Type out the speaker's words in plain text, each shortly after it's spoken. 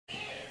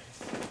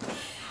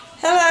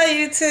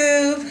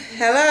YouTube.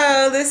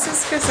 Hello, this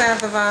is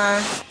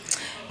Chrysanthemum,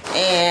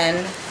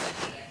 and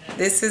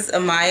this is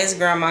Amaya's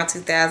Grandma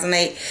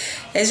 2008.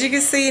 As you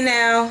can see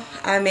now,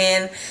 I'm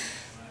in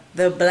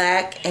the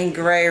black and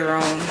gray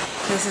room.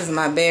 This is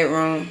my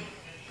bedroom.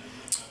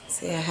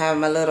 See, I have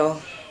my little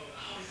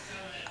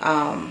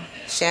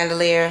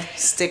chandelier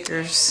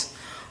stickers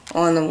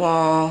on the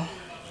wall,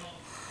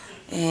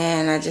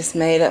 and I just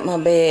made up my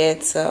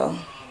bed, so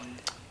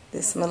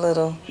this is my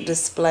little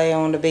display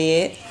on the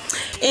bed.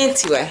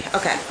 Anyway,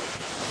 okay.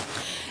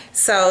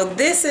 So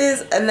this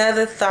is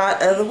another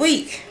thought of the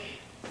week.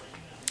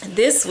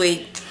 This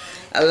week,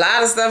 a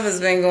lot of stuff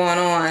has been going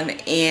on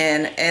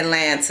in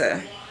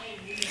Atlanta.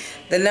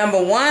 The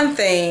number one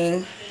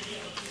thing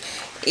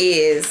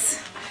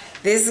is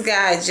this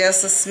guy,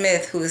 Joseph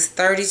Smith, who is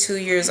 32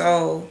 years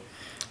old.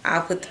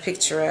 I'll put the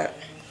picture up,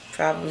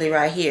 probably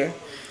right here.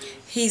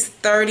 He's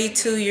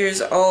 32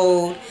 years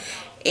old,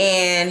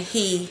 and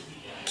he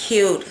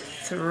killed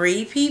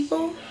 3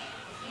 people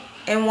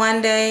in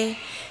one day,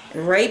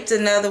 raped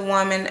another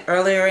woman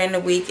earlier in the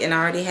week, and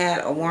already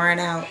had a warrant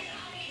out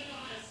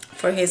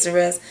for his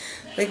arrest.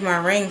 Look,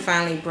 my ring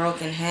finally broke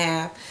in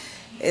half.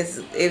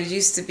 It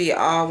used to be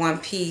all one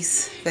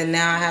piece, but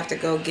now I have to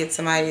go get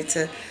somebody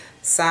to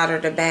solder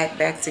the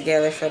back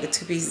together for the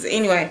 2 pieces.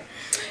 Anyway,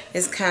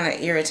 it's kind of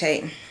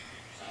irritating.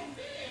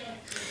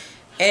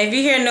 And if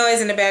you hear noise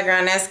in the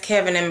background, that's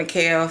Kevin and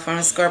Mikhail from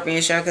the Scorpion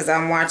Show, because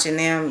I'm watching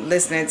them,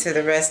 listening to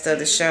the rest of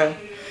the show.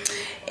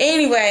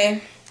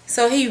 Anyway,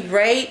 so he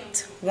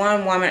raped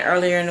one woman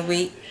earlier in the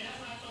week,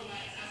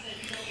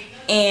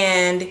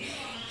 and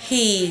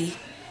he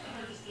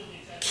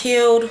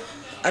killed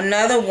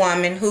another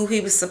woman who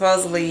he was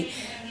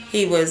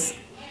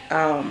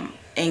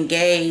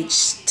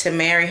engaged to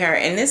marry her.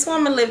 And this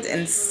woman lived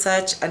in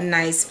such a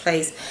nice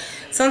place.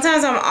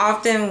 Sometimes I'm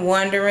often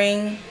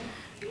wondering,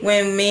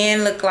 when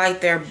men look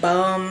like they're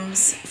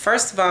bums,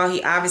 first of all,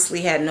 he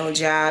obviously had no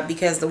job,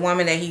 because the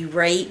woman that he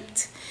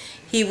raped,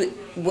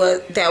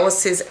 that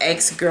was his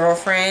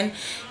ex-girlfriend,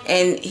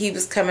 and he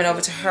was coming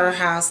over to her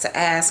house to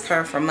ask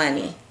her for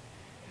money.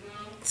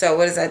 So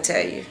what does that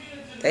tell you?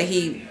 That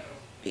he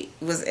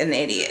was an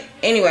idiot.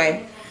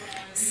 Anyway,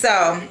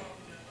 so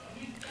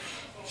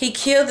he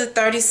killed the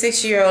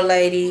 36-year-old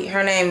lady.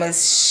 Her name was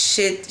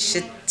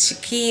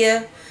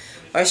Shatikey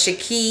or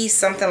Shatikey,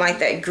 something like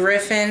that,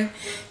 Griffin.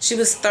 She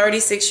was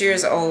 36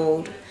 years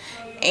old,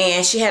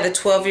 and she had a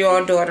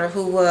 12-year-old daughter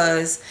who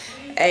was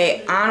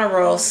an honor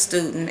roll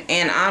student,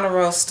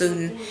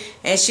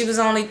 and she was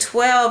only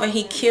 12, and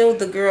he killed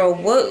the girl.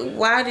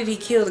 Why did he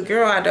kill the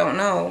girl? I don't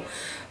know.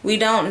 We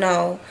don't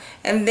know.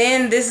 And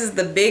then this is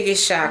the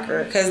biggest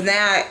shocker, because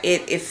now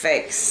it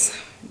affects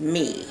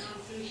me.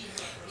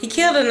 He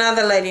killed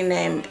another lady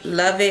named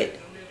Loveitt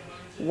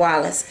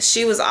Wallace.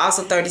 She was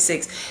also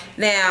 36.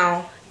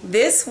 Now,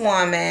 this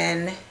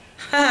woman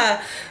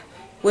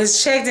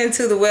was checked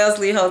into the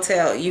Wellesley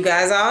Hotel. You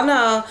guys all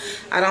know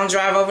I don't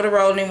drive over the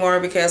road anymore,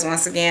 because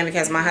once again,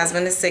 because my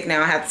husband is sick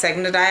now, I have to take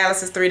him to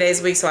dialysis 3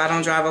 days a week, so I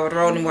don't drive over the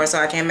road anymore, so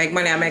I can't make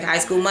money. I make high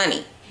school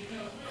money.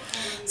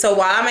 So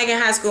while I'm making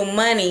high school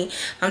money,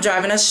 I'm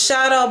driving a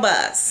shuttle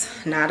bus,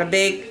 not a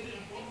big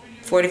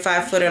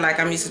 45-footer like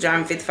I'm used to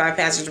driving, 55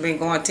 passengers, been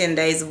going 10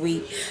 days a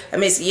week. I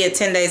mean, yeah,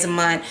 10 days a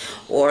month,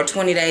 or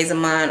 20 days a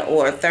month,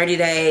 or 30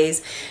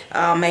 days,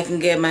 making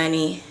good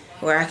money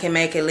where I can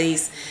make at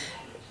least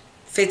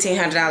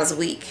 $1,500 a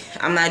week.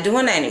 I'm not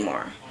doing that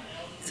anymore.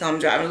 So I'm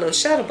driving a little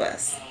shuttle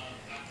bus,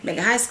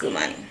 making high school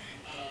money.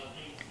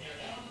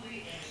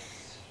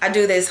 I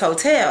do this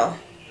hotel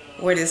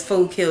where this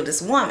fool killed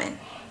this woman.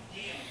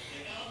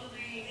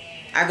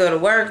 I go to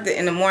work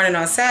in the morning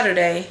on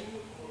Saturday.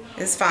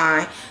 It's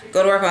fine.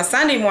 Go to work on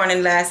Sunday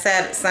morning, this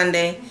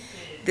Sunday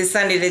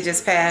that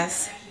just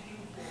passed.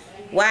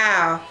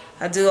 Wow.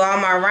 I do all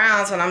my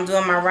rounds. When I'm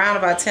doing my round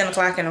about 10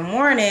 o'clock in the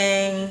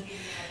morning,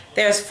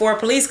 there's 4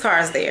 police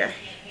cars there.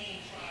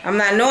 I'm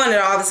not knowing that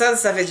all this other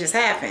stuff has just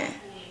happened.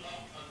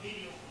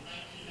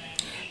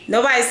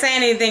 Nobody's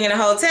saying anything in the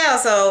hotel,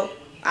 so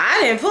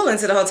I didn't pull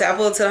into the hotel. I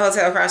pulled to the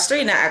hotel across the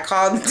street, and I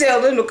called and tell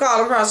them to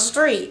call across the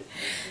street.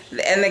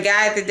 And the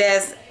guy at the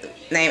desk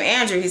named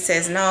Andrew, he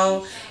says,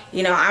 no,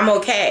 you know, I'm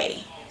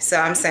okay. So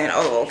I'm saying,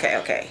 oh,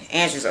 okay.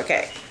 Andrew's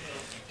okay.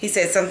 He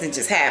said something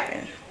just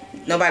happened.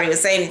 Nobody would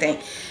say anything.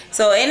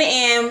 So in the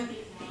end,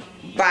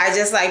 by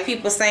just like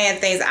people saying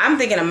things, I'm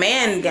thinking a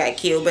man got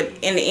killed, but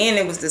in the end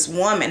it was this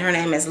woman. Her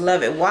name is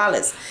Loveitt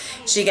Wallace.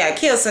 She got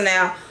killed. So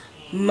now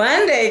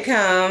Monday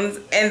comes,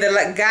 and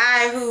the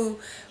guy who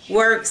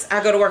works,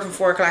 I go to work from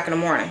 4 o'clock in the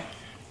morning.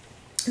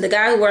 The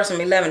guy who works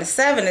from 11 to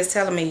 7 is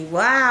telling me,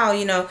 wow,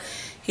 you know,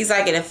 he's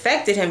like, it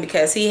affected him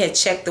because he had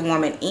checked the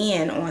woman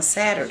in on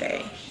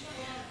Saturday.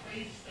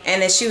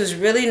 And that she was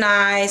really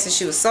nice, and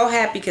she was so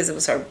happy because it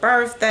was her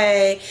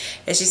birthday,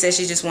 and she said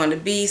she just wanted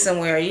to be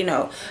somewhere, you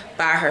know,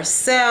 by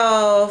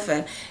herself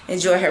and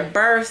enjoy her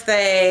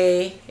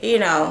birthday, you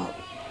know.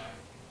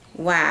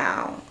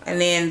 Wow. And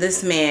then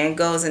this man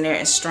goes in there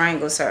and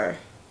strangles her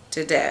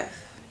to death.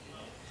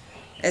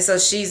 And so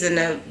she's in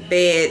the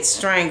bed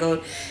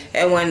strangled.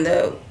 And when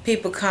the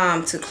people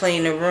come to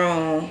clean the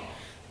room,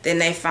 then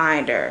they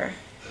find her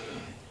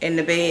in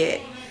the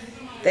bed.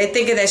 They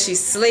thinking that she's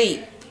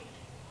asleep.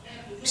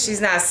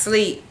 She's not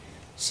asleep.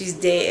 She's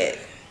dead.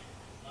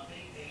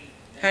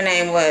 Her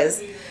name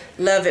was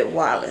Loveitt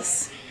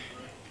Wallace.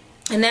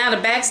 And now the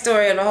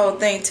backstory of the whole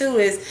thing too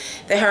is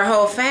that her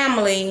whole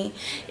family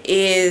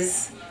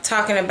is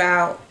talking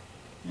about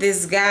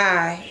this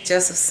guy,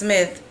 Joseph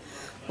Smith,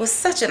 was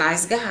such a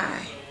nice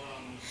guy.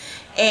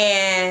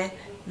 And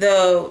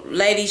the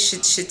lady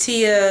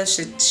Shatikey,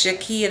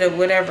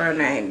 whatever her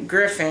name,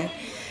 Griffin,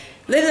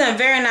 lived in a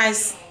very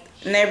nice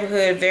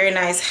neighborhood, very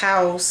nice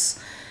house.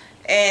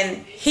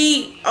 And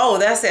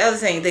that's the other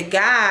thing. The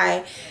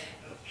guy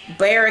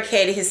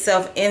barricaded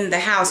himself in the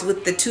house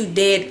with the 2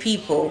 dead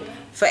people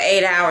for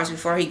 8 hours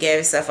before he gave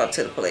himself up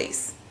to the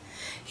police.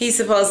 He's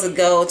supposed to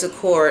go to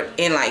court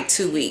in like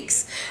 2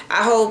 weeks.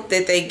 I hope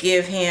that they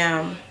give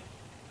him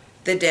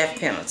the death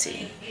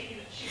penalty.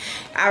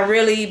 I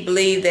really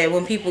believe that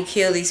when people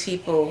kill these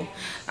people,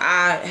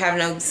 I have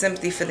no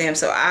sympathy for them.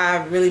 So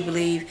I really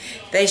believe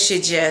they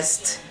should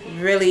just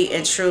really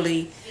and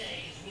truly,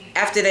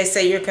 after they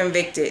say you're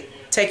convicted,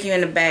 take you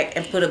in the back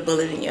and put a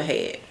bullet in your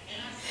head.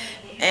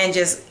 And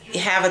just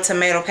have a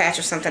tomato patch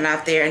or something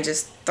out there and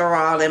just throw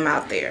all them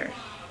out there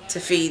to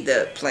feed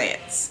the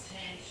plants.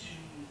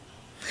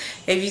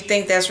 If you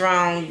think that's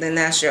wrong, then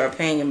that's your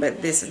opinion,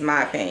 but this is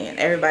my opinion.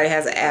 Everybody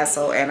has an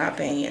asshole and an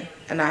opinion,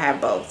 and I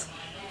have both.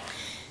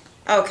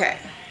 Okay.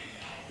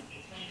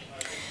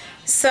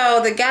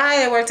 So the guy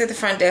that worked at the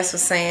front desk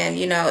was saying,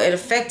 you know, it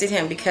affected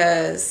him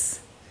because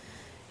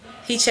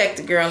he checked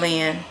the girl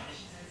in,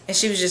 and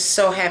she was just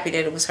so happy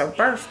that it was her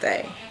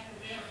birthday.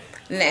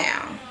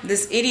 Now,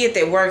 this idiot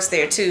that works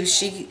there too,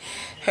 she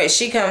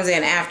comes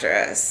in after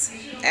us,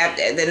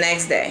 after the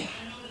next day,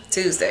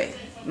 Tuesday,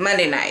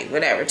 Monday night,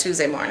 whatever,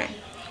 Tuesday morning,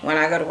 when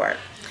I go to work.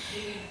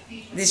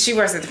 She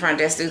works at the front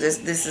desk too.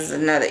 This is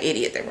another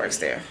idiot that works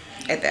there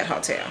at that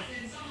hotel.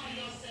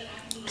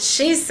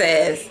 She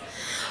says,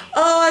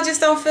 oh, I just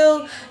don't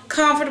feel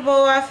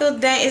comfortable. I feel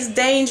it's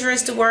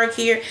dangerous to work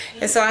here.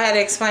 And so I had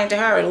to explain to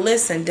her,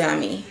 listen,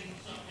 dummy.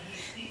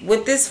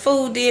 What this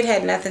fool did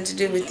had nothing to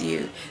do with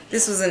you.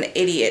 This was an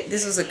idiot.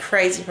 This was a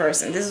crazy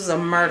person. This was a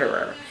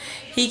murderer.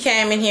 He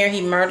came in here.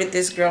 He murdered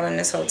this girl in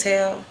this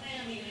hotel.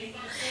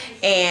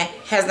 And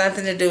has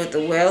nothing to do with the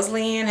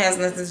Wellesley Inn. Has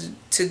nothing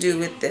to do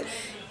with the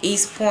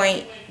East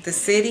Point, the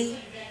city.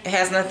 It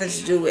has nothing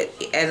to do with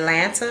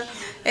Atlanta.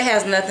 It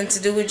has nothing to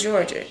do with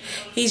Georgia.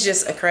 He's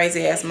just a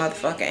crazy ass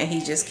motherfucker and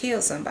he just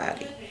killed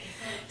somebody.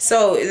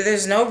 So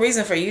there's no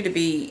reason for you to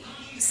be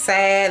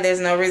sad. There's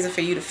no reason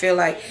for you to feel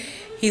like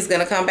he's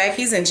going to come back.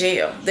 He's in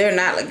jail. They're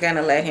not going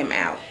to let him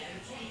out.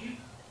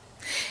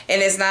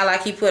 And it's not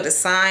like he put a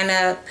sign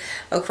up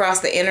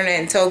across the internet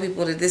and told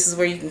people that this is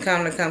where you can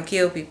come to come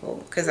kill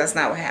people. Because that's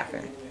not what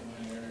happened.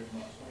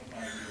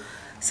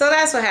 So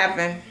that's what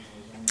happened.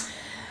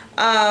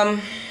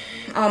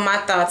 My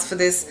thoughts for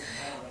this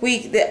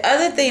week. The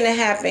other thing that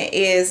happened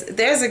is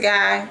there's a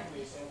guy.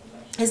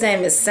 His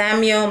name is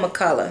Samuel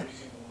McCullough.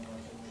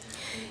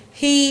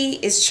 He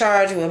is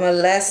charged with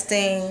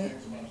molesting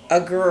a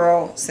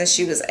girl since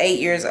she was 8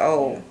 years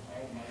old.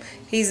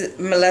 He's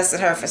molested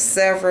her for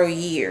several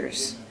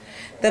years.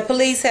 The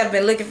police have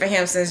been looking for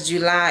him since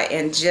July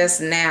and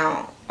just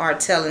now are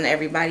telling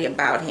everybody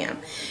about him.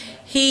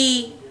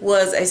 He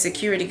was a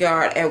security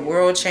guard at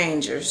World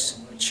Changers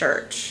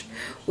Church,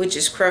 which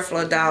is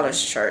Creflo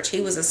Dollar's church.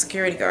 He was a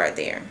security guard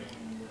there.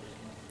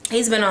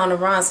 He's been on the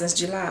run since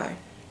July.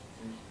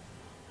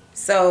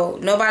 So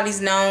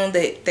nobody's known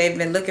that they've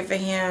been looking for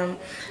him.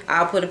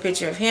 I'll put a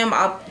picture of him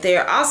up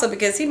there also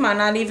because he might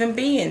not even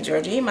be in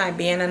Georgia. He might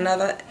be in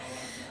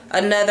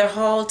another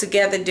whole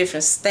together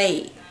different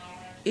state.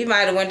 He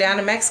might have went down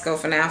to Mexico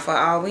for now, for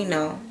all we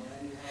know.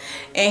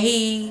 And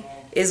he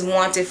is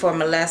wanted for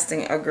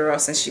molesting a girl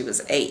since she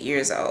was 8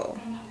 years old.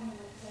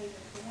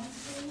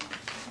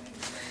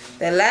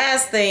 The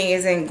last thing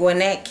is in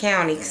Gwinnett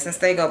County, since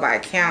they go by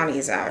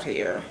counties out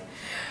here.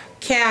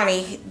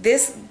 County,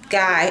 this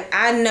guy,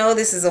 I know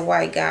this is a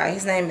white guy.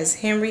 His name is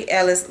Henry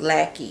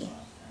Lackey.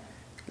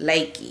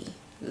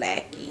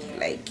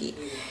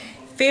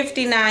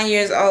 59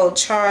 years old,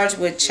 charged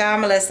with child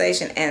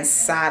molestation and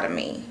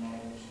sodomy.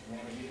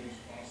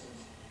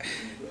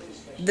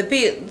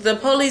 The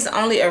police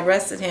only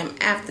arrested him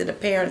after the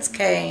parents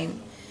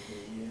came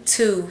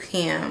to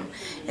him.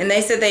 And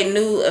they said they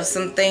knew of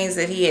some things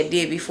that he had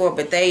did before,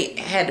 but they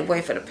had to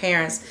wait for the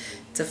parents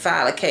to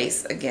file a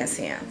case against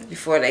him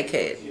before they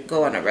could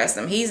go and arrest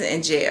him. He's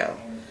in jail.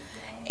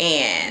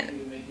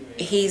 And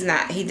he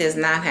does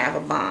not have a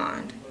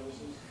bond.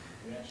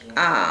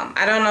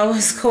 I don't know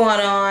what's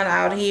going on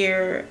out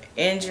here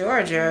in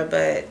Georgia,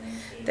 but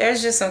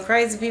there's just some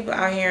crazy people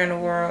out here in the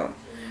world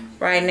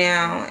right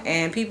now,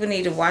 and people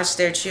need to watch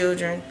their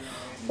children,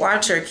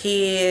 watch your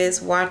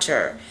kids, watch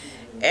your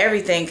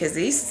everything, because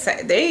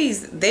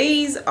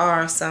these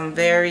are some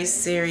very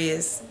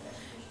serious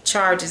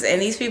charges,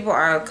 and these people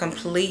are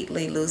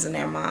completely losing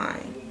their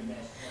mind.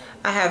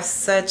 I have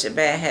such a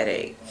bad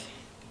headache.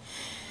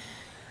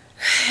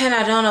 And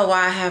I don't know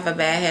why I have a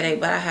bad headache,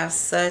 but I have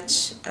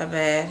such a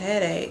bad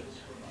headache.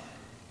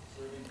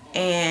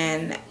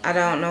 And I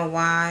don't know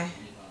why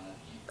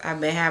I've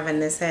been having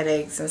this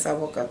headache since I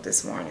woke up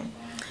this morning.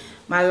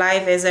 My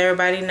life, as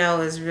everybody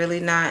knows, is really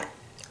not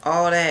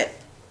all that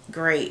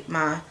great.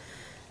 My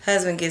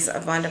husband gets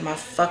up under my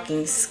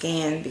fucking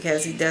skin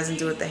because he doesn't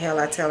do what the hell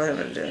I tell him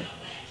to do.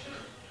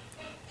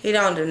 He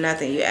don't do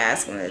nothing you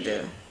ask him to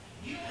do.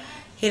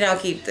 He don't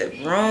keep the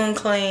room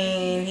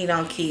clean. He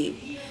don't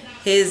keep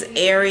his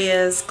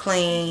areas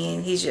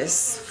clean. He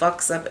just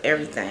fucks up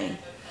everything.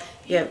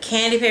 You have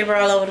candy paper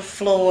all over the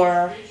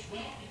floor.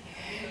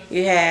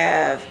 You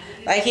have,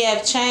 like, he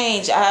have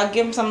change. I'll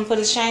give him something to put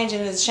his change in.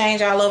 His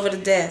change all over the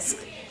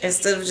desk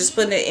instead of just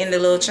putting it in the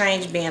little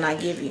change bin I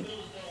give you.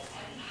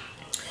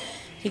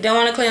 He don't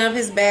want to clean up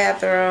his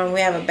bathroom.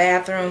 We have a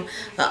bathroom,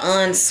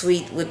 an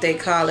ensuite, what they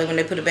call it when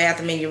they put a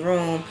bathroom in your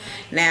room.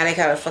 Now they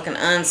call it a fucking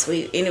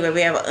ensuite. Anyway,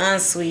 we have an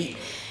ensuite.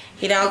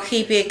 He don't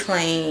keep it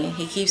clean.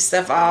 He keeps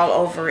stuff all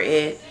over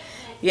it.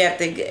 You have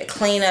to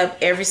clean up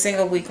every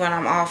single week when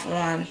I'm off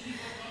on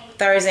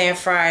Thursday and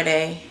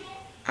Friday.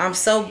 I'm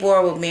so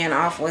bored with being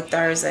off with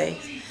Thursday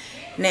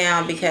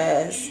now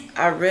because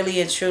I really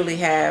and truly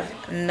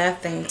have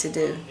nothing to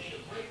do.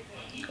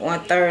 On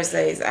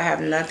Thursdays, I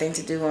have nothing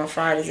to do on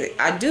Fridays.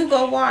 I do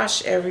go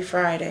wash every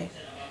Friday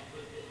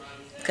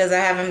because I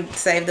haven't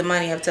saved the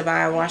money up to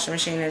buy a washing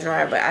machine and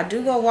dryer. But I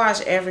do go wash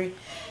every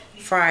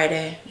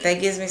Friday. That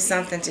gives me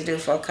something to do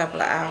for a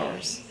couple of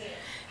hours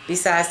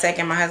besides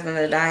taking my husband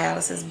to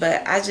dialysis.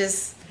 But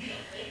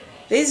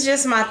these are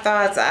just my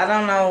thoughts. I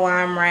don't know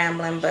why I'm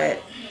rambling,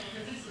 but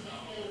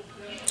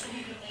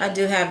I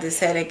do have this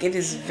headache. It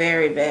is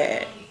very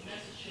bad.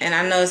 And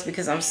I know it's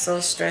because I'm so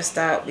stressed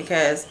out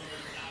because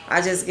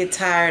I just get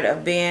tired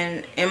of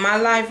being in my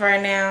life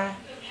right now.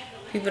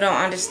 People don't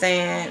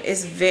understand.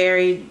 It's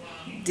very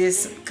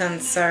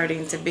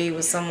disconcerting to be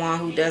with someone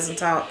who doesn't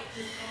talk,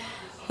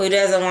 who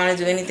doesn't want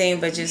to do anything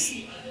but just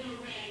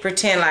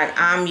pretend like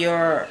I'm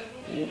your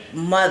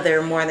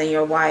mother more than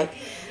your wife.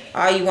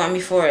 All you want me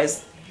for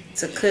is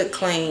to cook,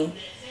 clean,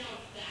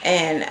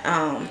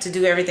 and to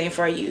do everything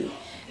for you.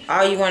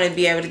 All you want to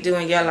be able to do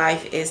in your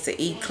life is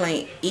to eat,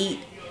 clean,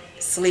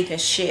 sleep, and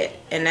shit.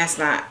 And that's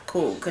not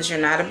cool because you're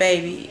not a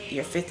baby.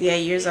 You're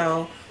 58 years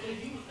old.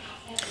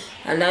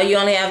 I know you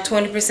only have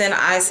 20%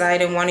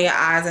 eyesight in one of your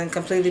eyes and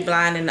completely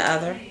blind in the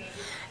other.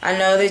 I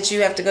know that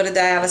you have to go to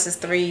dialysis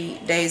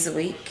 3 days a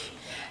week.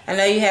 I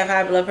know you have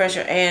high blood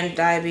pressure and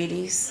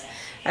diabetes.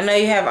 I know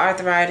you have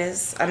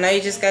arthritis. I know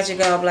you just got your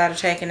gallbladder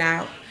taken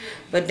out.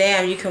 But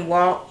damn, you can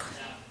walk.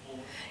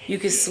 You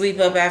can sweep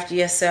up after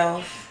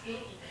yourself.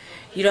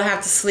 You don't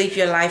have to sleep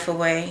your life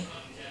away.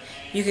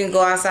 You can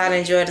go outside and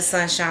enjoy the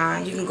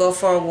sunshine. You can go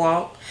for a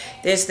walk.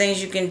 There's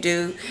things you can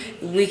do.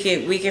 We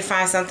can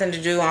find something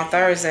to do on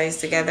Thursdays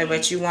together,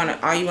 but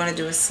all you want to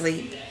do is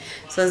sleep.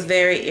 So it's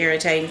very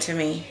irritating to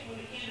me.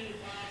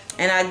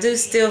 And I do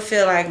still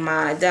feel like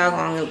my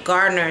doggone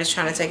gardener is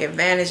trying to take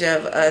advantage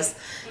of us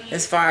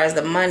as far as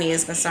the money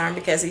is concerned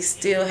because he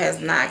still has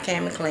not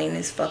came and cleaned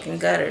his fucking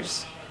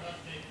gutters.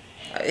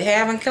 He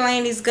haven't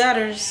cleaned these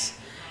gutters.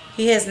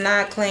 He has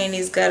not cleaned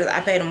these gutters.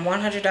 I paid him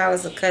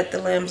 $100 to cut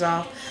the limbs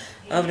off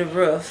of the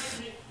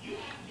roof.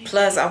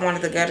 Plus, I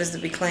wanted the gutters to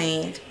be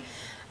cleaned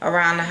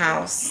around the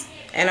house.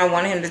 And I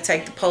wanted him to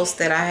take the posts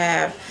that I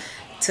have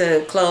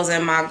to close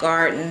in my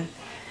garden.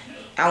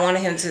 I wanted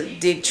him to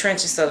dig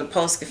trenches so the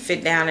posts could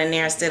fit down in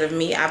there instead of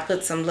me. I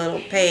put some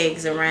little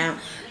pegs around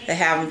to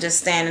have them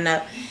just standing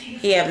up.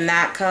 He have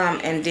not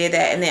come and did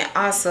that. And then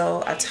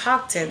also, I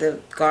talked to the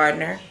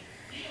gardener.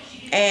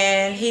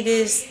 And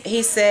he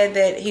said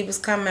that he was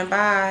coming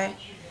by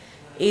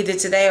either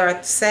today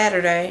or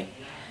Saturday.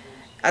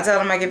 I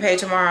told him I get paid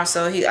tomorrow,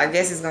 so I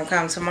guess he's going to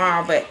come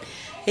tomorrow. But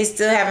he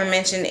still haven't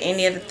mentioned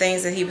any of the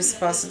things that he was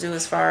supposed to do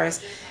as far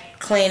as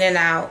cleaning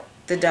out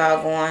the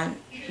doggone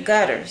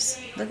gutters.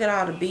 Look at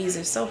all the bees.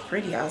 They're so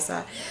pretty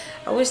outside.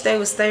 I wish they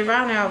would stay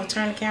around there. I would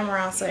turn the camera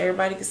around so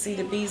everybody could see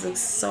the bees look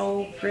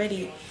so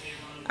pretty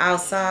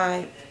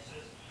outside.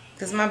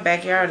 Because my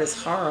backyard is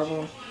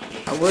horrible.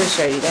 I will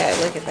show you that.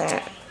 Look at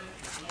that.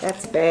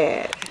 That's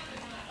bad.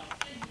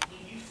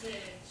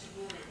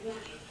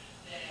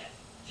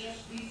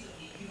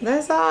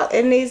 That's all.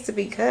 It needs to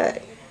be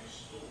cut.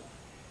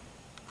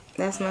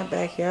 That's my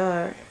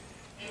backyard.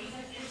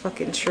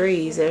 Fucking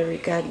trees every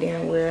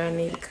goddamn where I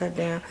need to cut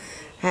down.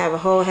 I have a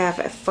whole half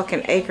a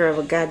fucking acre of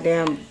a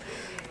goddamn...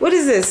 What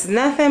is this?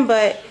 Nothing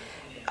but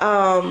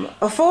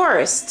a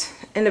forest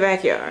in the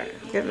backyard.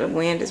 Look at the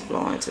wind is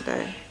blowing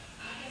today.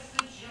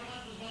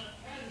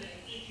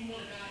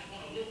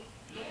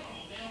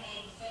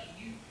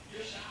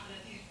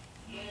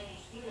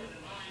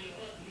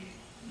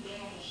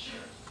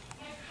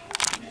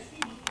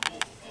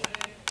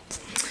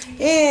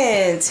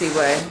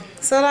 Anyway,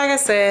 so like I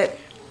said,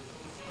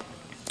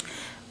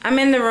 I'm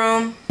in the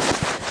room,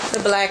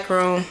 the black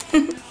room.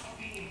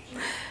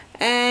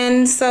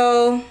 And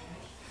so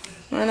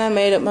when I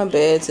made up my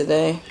bed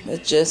today, I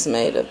just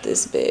made up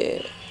this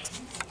bed.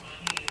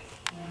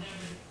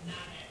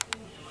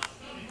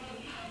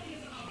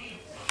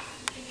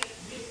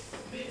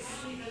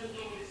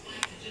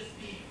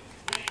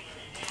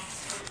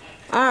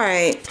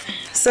 Alright,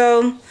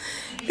 so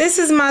this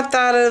is my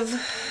thought of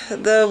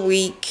the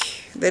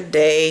week, the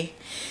day.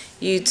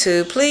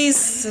 YouTube, please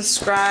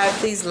subscribe,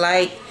 please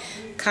like,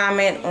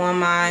 comment on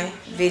my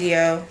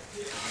video.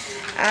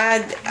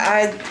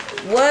 I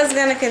was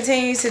going to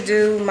continue to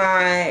do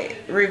my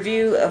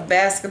review of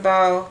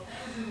Basketball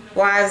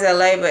Wives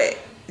LA, but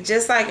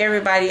just like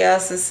everybody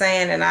else is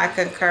saying, and I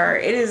concur,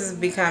 it is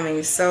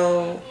becoming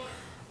so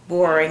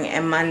boring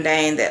and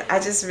mundane that I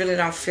just really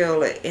don't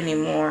feel it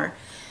anymore.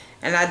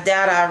 And I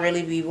doubt I'll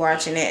really be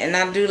watching it. And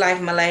I do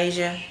like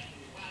Malaysia.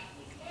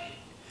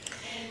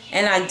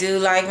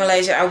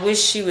 I wish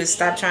she would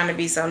stop trying to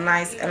be so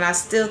nice. And I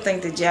still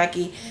think that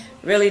Jackie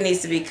really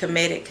needs to be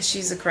committed, because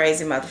she's a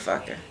crazy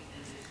motherfucker.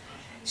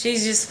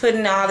 She's just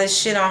putting all this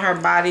shit on her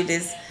body,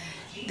 this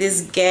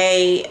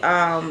gay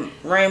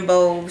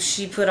rainbow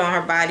she put on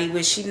her body,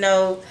 which she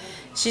know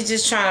she's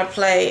just trying to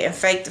play and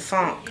fake the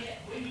funk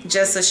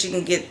just so she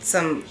can get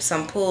some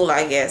pull,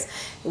 I guess.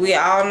 We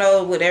all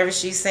know whatever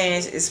she's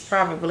saying is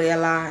probably a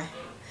lie.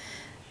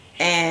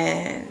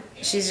 And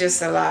she's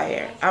just a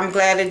liar. I'm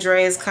glad that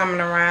Dre is coming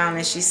around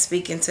and she's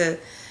speaking to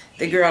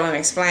the girl and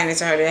explaining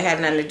to her that it had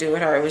nothing to do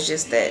with her. It was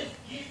just that,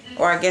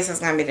 or I guess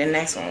it's going to be the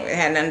next one. It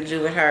had nothing to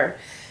do with her.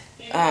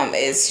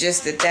 It's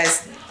just that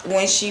that's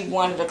when she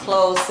wanted a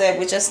closed set,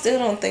 which I still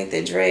don't think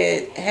that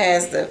Dre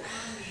has the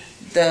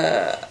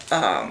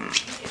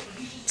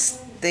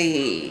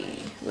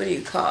what do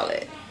you call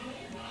it?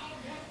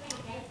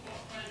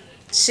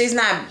 She's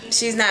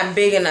not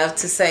big enough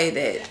to say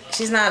that.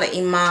 She's not an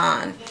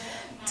imam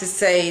to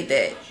say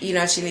that, you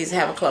know, she needs to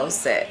have a closed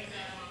set.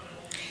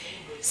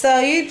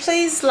 So you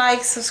please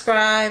like,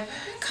 subscribe,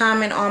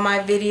 comment on my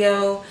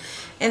video,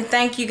 and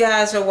thank you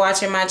guys for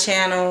watching my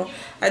channel.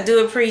 I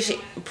do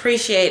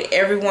appreciate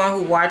everyone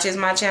who watches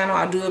my channel.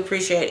 I do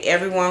appreciate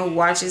everyone who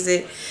watches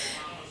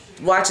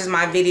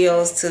my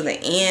videos to the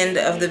end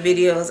of the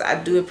videos.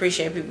 I do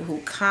appreciate people who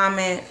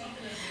comment.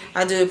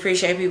 I do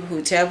appreciate people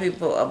who tell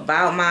people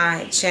about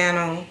my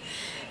channel.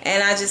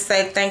 And I just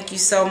say thank you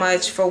so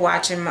much for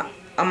watching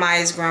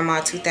Amaya's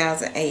Grandma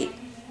 2008.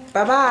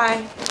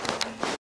 Bye-bye.